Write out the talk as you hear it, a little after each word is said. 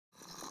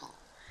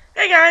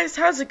Hey guys,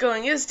 how's it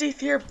going? It's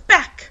Deeth here,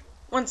 back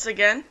once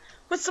again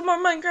with some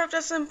more Minecraft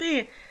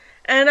SMP.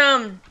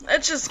 And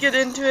let's just get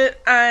into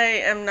it.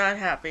 I am not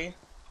happy.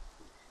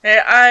 Hey,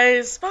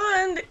 I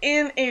spawned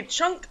in a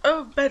chunk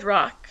of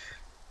bedrock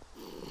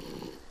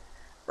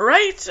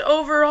right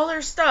over all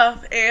our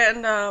stuff,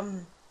 and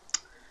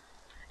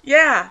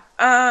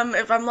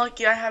if I'm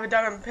lucky I have a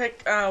diamond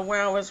pick when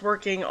I was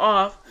working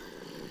off.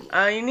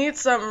 You need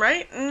some,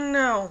 right?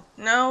 No,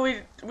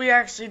 we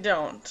actually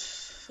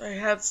don't. I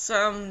had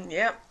some,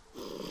 yep.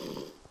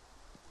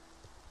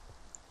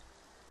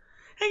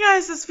 Hey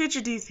guys, it's Future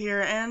Deeth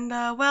here, and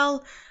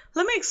well,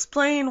 let me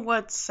explain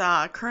what's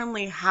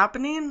currently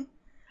happening.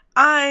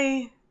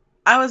 I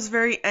was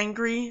very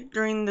angry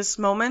during this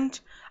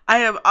moment. I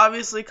have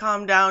obviously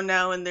calmed down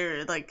now, and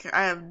I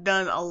have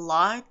done a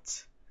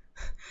lot.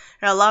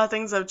 A lot of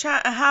things have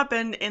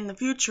happened in the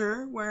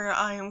future where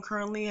I am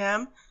currently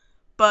am,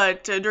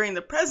 but during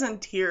the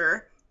present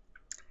here,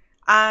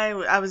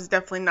 I was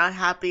definitely not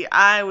happy.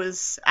 I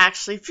was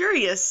actually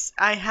furious.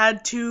 I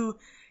had to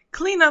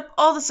clean up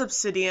all this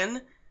obsidian,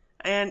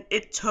 and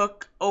it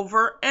took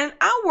over an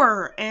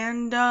hour,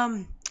 and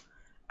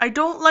I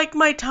don't like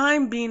my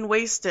time being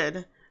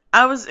wasted.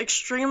 I was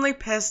extremely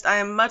pissed. I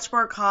am much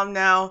more calm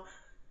now.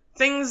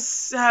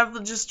 Things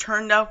have just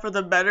turned out for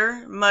the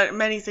better.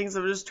 Many things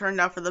have just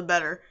turned out for the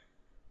better,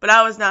 but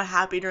I was not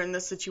happy during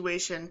this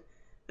situation.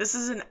 This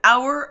is an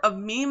hour of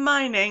me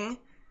mining,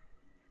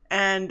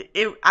 and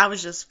I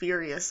was just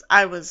furious.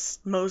 I was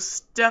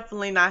most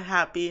definitely not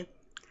happy.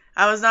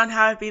 I was not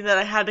happy that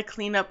I had to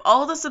clean up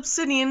all this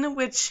obsidian,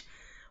 which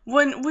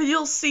when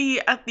you'll see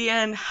at the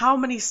end how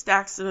many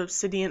stacks of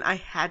obsidian I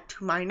had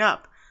to mine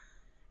up.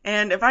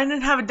 And if I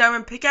didn't have a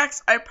diamond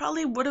pickaxe, I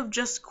probably would have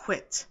just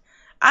quit.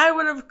 I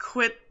would have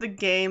quit the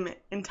game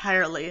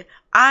entirely.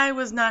 I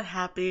was not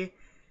happy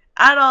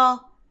at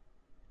all.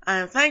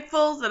 I am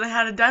thankful that I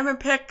had a diamond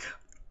pick.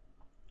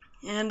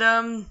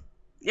 And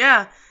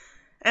yeah.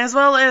 As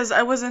well as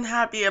I wasn't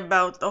happy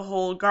about the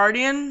whole the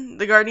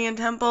Guardian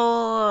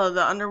Temple,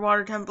 the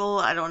underwater temple,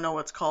 I don't know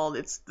what's called.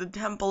 It's the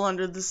temple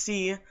under the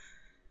sea.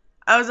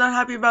 I was not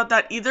happy about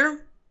that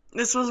either.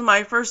 This was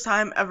my first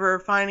time ever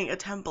finding a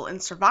temple in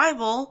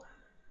survival.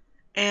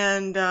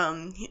 And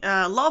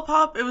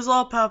Lolpop, it was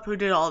Lolpop who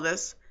did all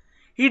this.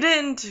 He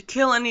didn't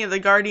kill any of the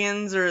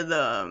guardians or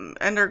the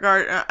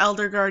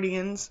elder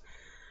guardians.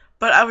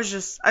 But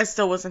I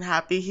still wasn't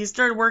happy. He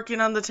started working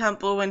on the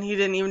temple when he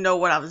didn't even know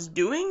what I was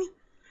doing.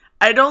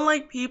 I don't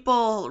like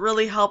people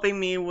really helping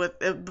me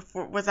with it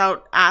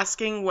without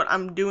asking what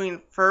I'm doing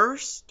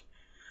first,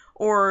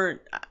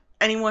 or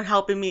anyone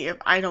helping me if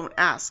I don't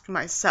ask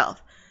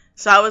myself.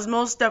 So I was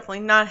most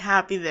definitely not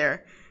happy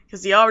there,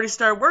 because he already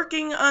started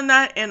working on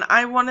that, and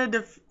I wanted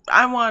to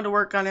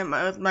work on it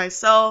with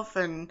myself,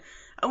 and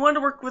I wanted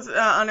to work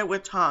on it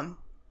with Tom,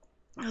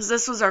 because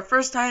this was our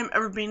first time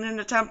ever being in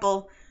a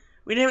temple.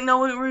 We didn't know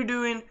what we were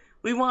doing.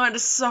 We wanted to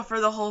suffer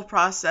the whole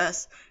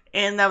process,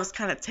 and that was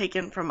kind of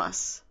taken from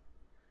us.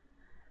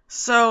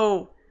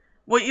 So,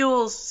 what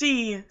you'll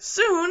see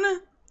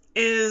soon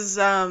is,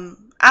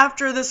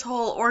 after this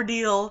whole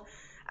ordeal,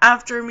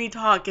 after me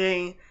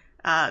talking,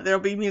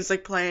 there'll be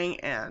music playing,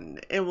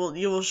 and you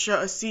will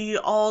see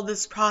all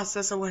this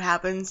process of what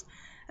happens,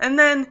 and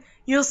then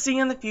you'll see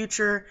in the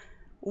future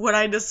what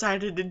I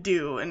decided to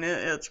do, and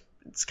it's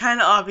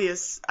kind of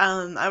obvious.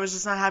 I was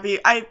just not happy.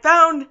 I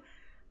found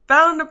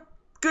a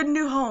good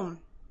new home,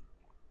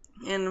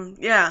 and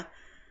yeah,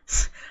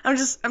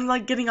 I'm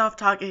like getting off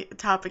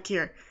topic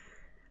here.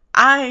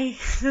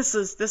 This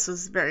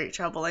was very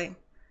troubling.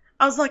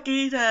 I was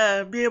lucky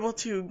to be able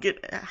to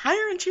get a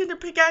higher enchanted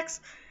pickaxe,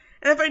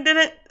 and if I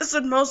didn't, this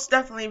would most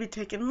definitely be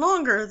taking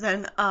longer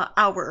than an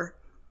hour.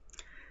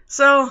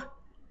 So,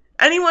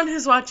 anyone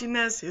who's watching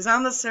this, who's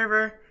on the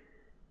server,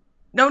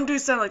 don't do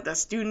something like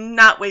this. Do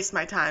not waste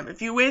my time.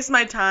 If you waste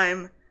my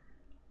time,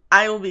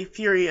 I will be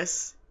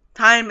furious.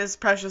 Time is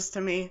precious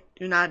to me.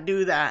 Do not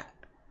do that.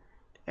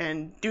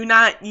 And do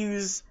not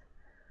use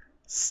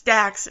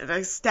stacks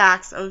and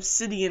stacks of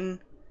obsidian.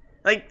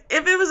 Like,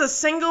 if it was a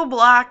single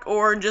block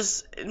or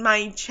just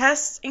my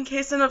chest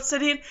encased in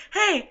obsidian,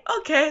 hey,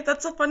 okay,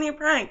 that's a funny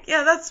prank.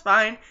 Yeah, that's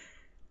fine.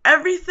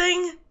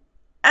 Everything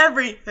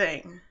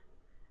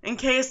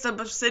encased of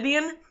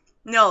obsidian?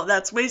 No,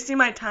 that's wasting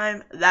my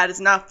time. That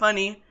is not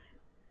funny.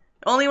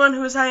 The only one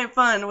who was having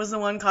fun was the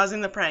one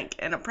causing the prank.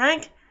 And a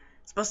prank is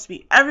supposed to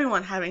be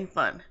everyone having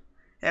fun.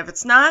 If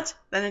it's not,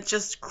 then it's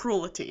just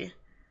cruelty.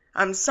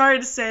 I'm sorry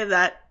to say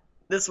that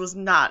this was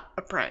not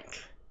a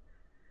prank.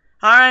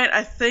 Alright,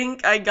 I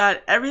think I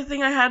got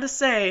everything I had to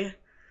say.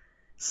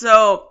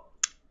 So,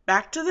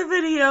 back to the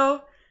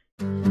video.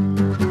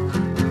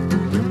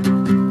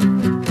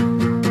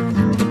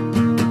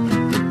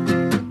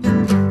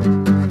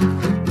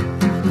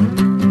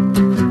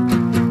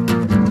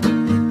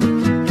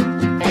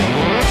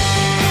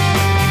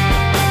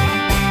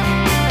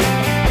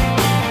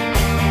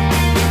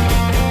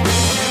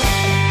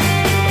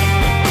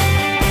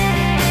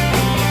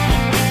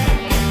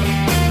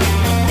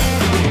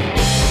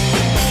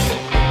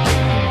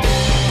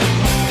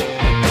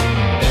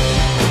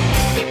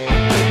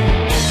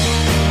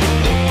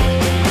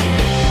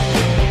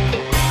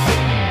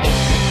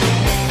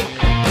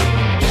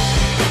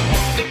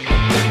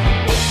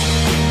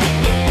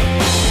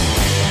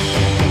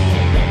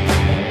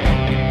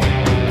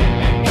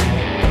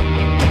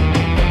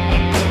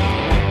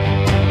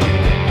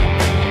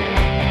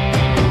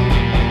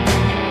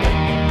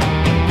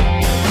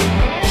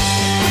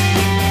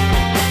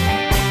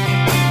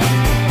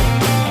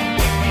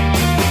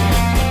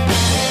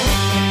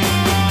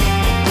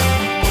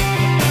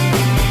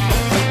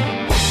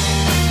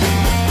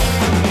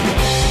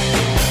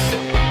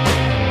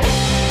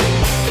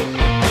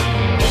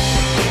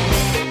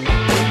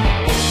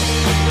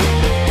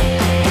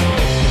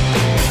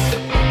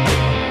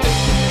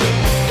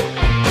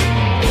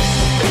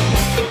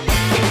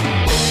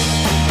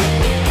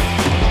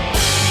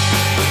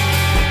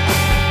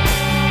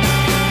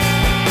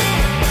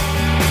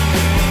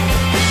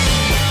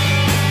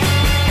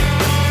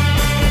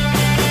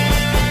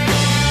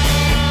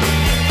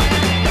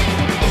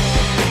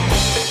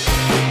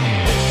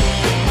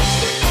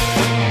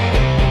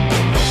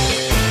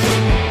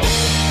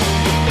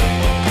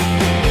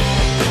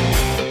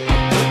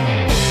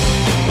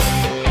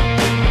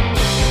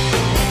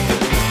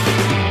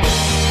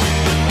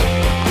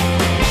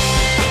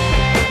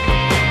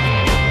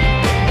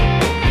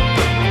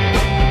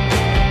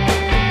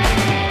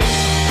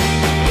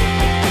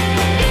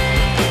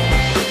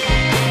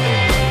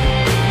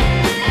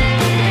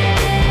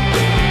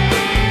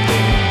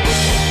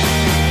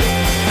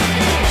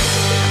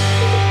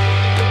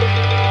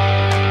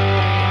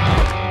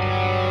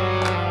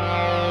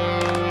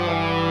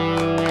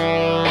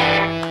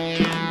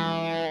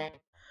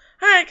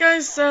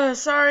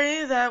 guys,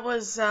 sorry, that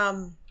was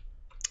a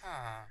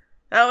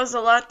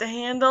lot to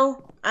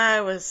handle.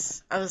 I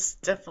was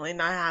definitely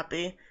not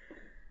happy.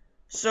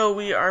 So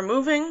we are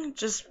moving.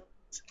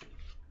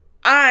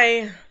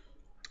 I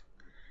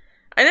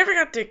never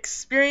got to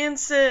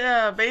experience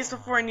it base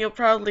before, and you'll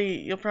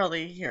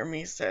probably hear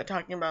me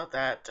talking about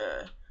that.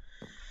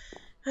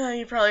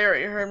 You probably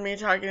already heard me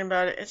talking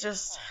about it. It's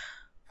just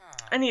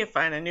I need to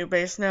find a new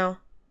base now.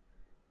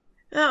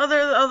 The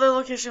other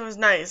location was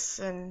nice,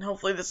 and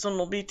hopefully this one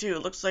will be too.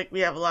 It looks like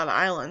we have a lot of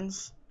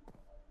islands.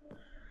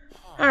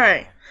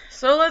 Alright,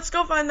 so let's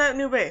go find that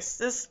new base.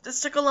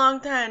 This took a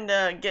long time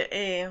to get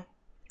a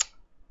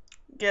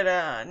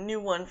new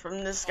one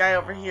from this guy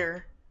over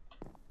here.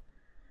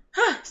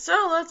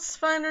 So let's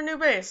find our new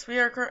base. We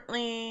are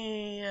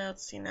currently,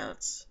 let's see now,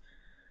 it's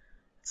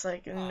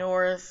like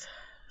north,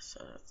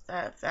 so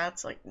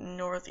that's like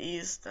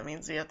northeast. That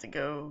means we have to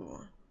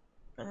go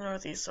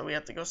northeast, so we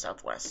have to go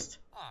southwest.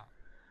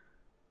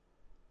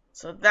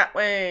 So that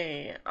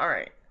way,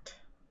 alright.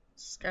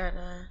 Just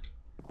gotta...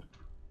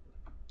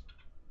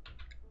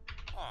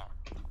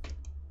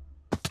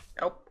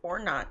 Nope, or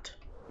not.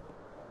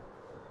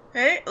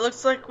 Hey, it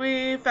looks like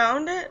we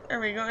found it. Are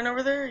we going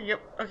over there?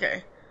 Yep,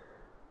 okay.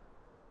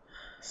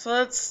 So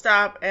let's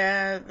stop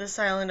at this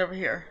island over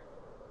here.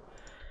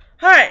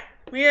 Alright,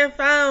 we have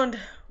found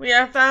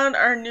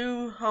our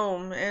new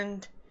home,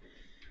 and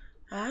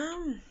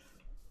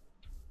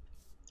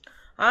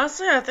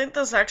honestly, I think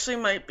this actually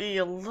might be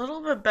a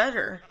little bit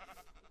better.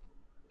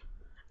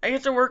 I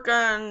get to work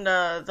on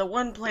the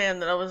one plan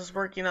that I was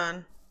working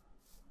on.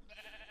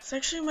 This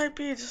actually might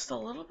be just a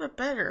little bit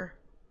better.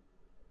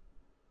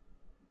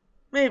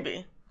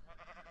 Maybe.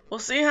 We'll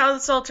see how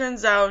this all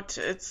turns out.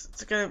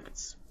 It's gonna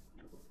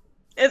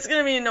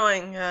be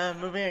annoying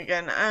moving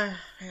again.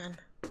 Man.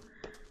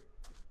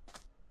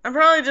 I'm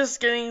probably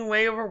just getting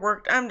way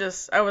overworked. I'm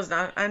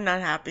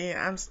not happy.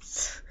 I'm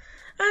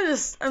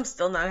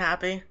still not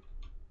happy.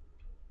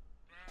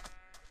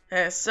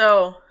 Okay,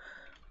 so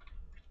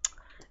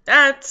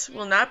that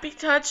will not be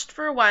touched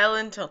for a while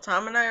until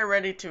Tom and I are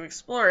ready to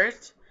explore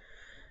it.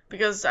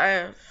 Because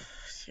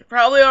you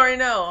probably already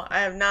know,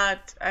 I have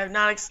not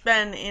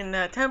been in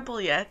a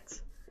temple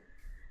yet.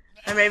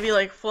 I maybe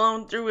like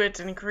flown through it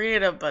in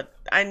creative, but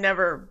I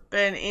never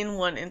been in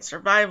one in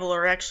survival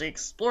or actually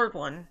explored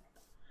one.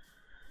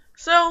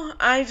 So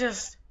I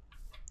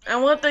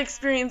want the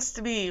experience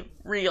to be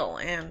real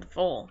and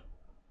full.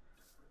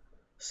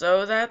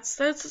 So that's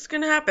what's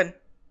gonna happen.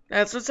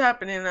 That's what's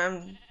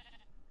happening.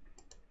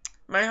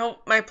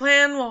 My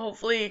plan will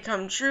hopefully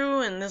come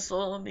true, and this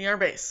will be our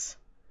base.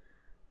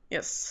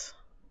 Yes.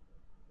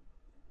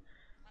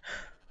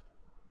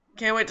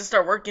 Can't wait to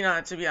start working on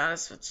it, to be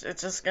honest.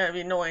 It's just gonna be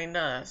annoying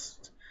to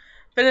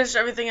finish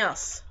everything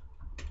else.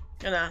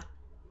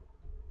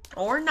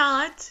 Or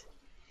not.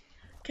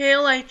 Okay,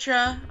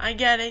 Elytra, I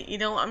get it. You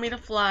don't want me to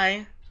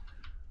fly.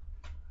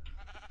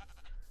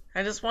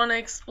 I just want to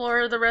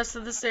explore the rest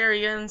of this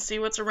area and see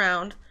what's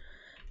around.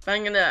 But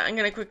I'm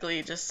gonna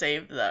quickly just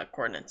save the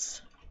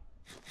coordinates.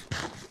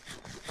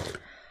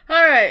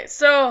 Alright,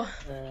 so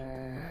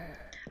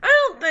I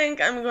don't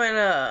think I'm going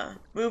to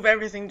move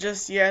everything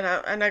just yet.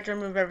 I'm not going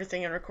to move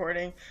everything in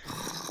recording.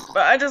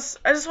 But I just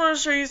want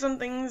to show you some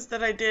things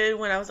that I did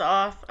when I was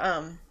off.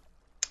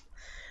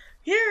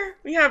 Here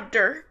we have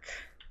Dirk.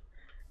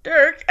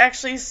 Dirk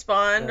actually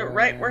spawned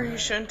right where he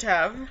shouldn't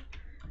have.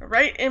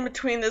 Right in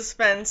between this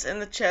fence and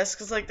the chest,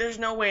 because like there's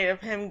no way of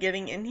him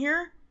getting in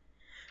here.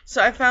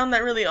 So I found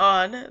that really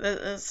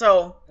odd.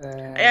 So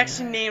I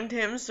actually named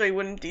him so he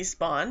wouldn't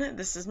despawn.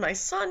 This is my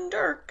son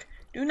Dirk.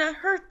 Do not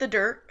hurt the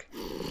Dirk.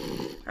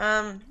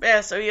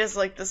 Yeah, so he has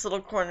like this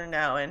little corner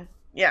now, and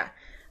yeah.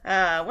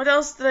 What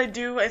else did I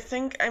do? I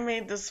think I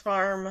made this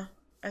farm.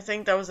 I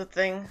think that was a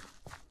thing.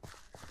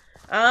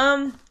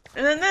 And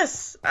then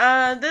this.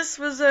 This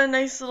was a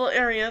nice little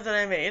area that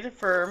I made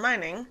for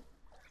mining.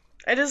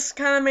 I just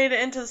kind of made it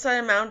into the side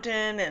of the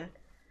mountain, and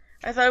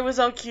I thought it was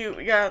all cute.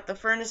 We got the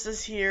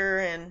furnaces here,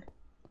 and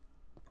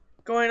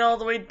going all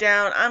the way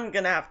down. I'm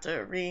gonna have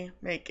to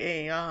remake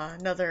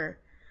another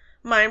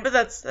mine, but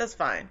that's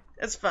fine.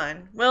 It's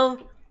fine.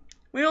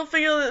 We will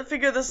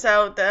figure this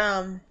out.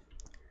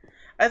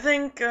 I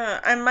think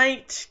I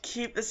might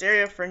keep this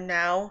area for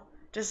now,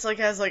 just like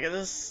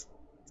just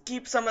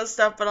keep some of the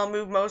stuff, but I'll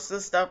move most of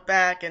the stuff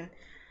back, and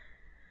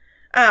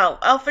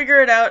I'll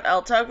figure it out.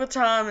 I'll talk with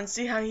Tom and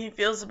see how he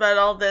feels about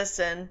all this,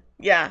 and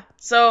yeah.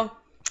 So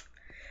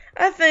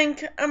I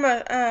think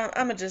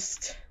I'ma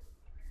just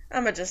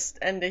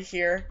end it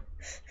here.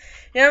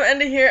 Yeah, I'm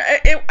end it here.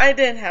 I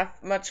didn't have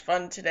much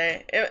fun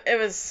today. It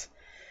was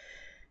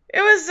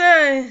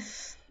a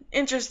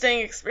interesting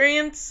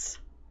experience,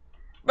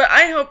 but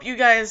I hope you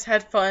guys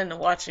had fun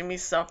watching me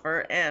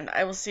suffer, and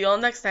I will see you all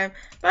next time.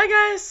 Bye,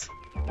 guys.